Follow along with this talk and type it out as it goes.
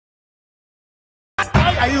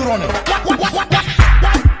are you running?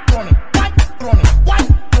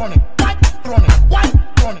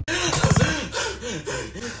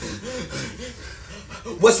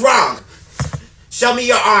 What's wrong? Show me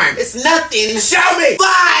your arm. It's nothing. Show me.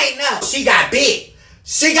 Fine. She got bit.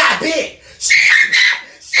 She got bit. She got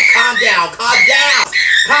bit. Calm down. Calm down.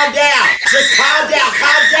 Calm down. Just calm down.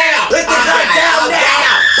 Calm down. Put the gun down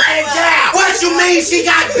now. Put it down. What you mean she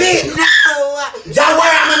got bit? No. Don't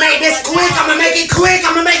worry. I'm gonna make this quick. I'm gonna make it quick.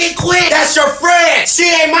 I'm gonna make it quick. That's your friend. She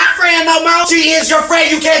ain't my friend no more. She is your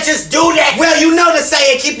friend. You can't just do that. Well, you know the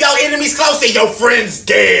saying, keep your enemies close and your friend's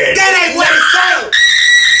dead. That ain't what it says.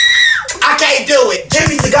 I can't do it. Give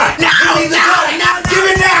me the gun. No, give me the gun. No, give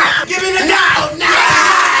it now. Give me the gun. No.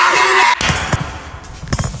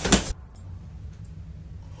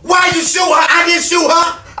 Why you shoot her? I didn't shoot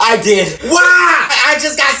her. I did. Why? I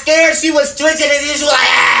just got scared. She was twitching and then she was like,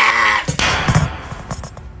 ah.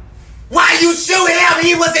 Why you shoot him?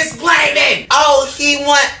 He was explaining. Oh, he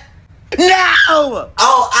want. No. Oh.